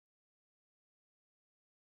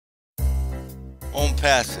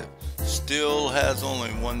ONPASSIVE still has only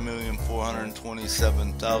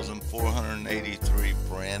 1,427,483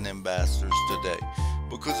 brand ambassadors today,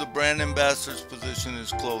 because the brand ambassador's position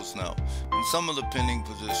is closed now, and some of the pending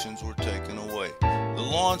positions were taken away. The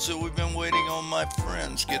launch that we've been waiting on, my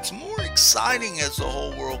friends, gets more exciting as the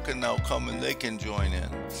whole world can now come and they can join in.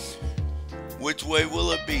 Which way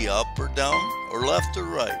will it be, up or down, or left or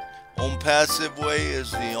right? ONPASSIVE way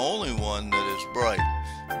is the only one that is bright,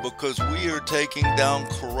 because we are taking down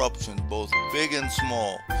corruption, both big and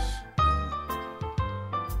small.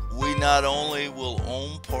 We not only will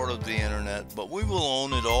own part of the internet, but we will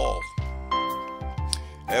own it all.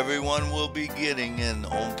 Everyone will be getting in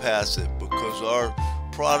ONPASSIVE because our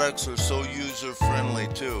products are so user-friendly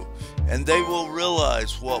too, and they will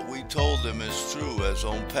realize what we told them is true as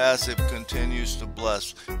ONPASSIVE continues to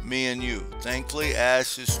bless me and you. Thankfully,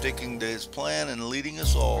 Ash is sticking to his plan and leading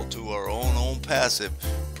us all to our own ONPASSIVE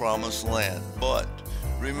promised land. But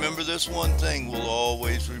remember, this one thing will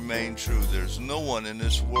always remain true. There's no one in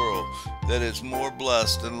this world that is more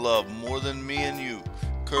blessed and loved more than me and you.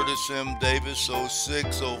 Curtis M. Davis,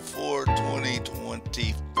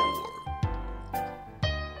 06/04/2024.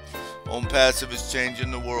 ONPASSIVE is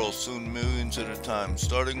changing the world, soon millions at a time,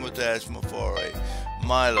 starting with Ash Mafare,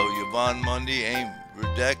 Milo, Yvonne Mundy, Amy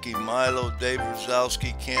Radecki, Milo, Dave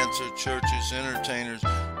Rosowski, Cancer, Churches, Entertainers,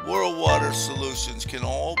 World Water Solutions can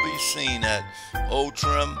all be seen at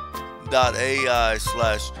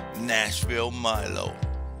otrim.ai/NashvilleMilo.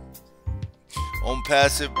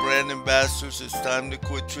 ONPASSIVE brand ambassadors, it's time to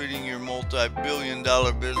quit treating your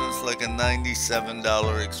multi-billion-dollar business like a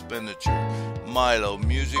 $97 expenditure. Milo,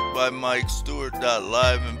 music by Mike Stewart.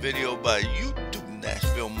 Live and video by YouTube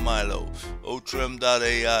Nashville Milo.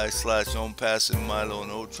 otrim.ai/ONPASSIVEMILO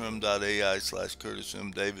and otrim.ai/Curtis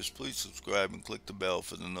M. Davis. Please subscribe and click the bell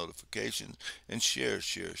for the notifications, and share.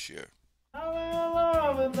 I'm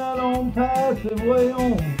loving that ONPASSIVE way,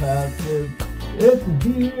 ONPASSIVE. It's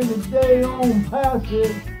here today,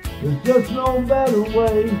 ONPASSIVE. There's just no better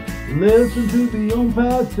way. Listen to the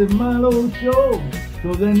ONPASSIVE Milo show,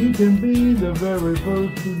 so then you can be the very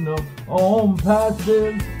first to know.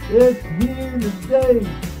 ONPASSIVE, it's here today.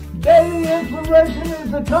 Daily inspiration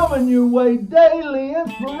is coming your way. Daily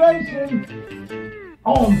inspiration,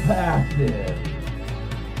 ONPASSIVE.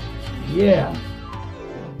 Yeah.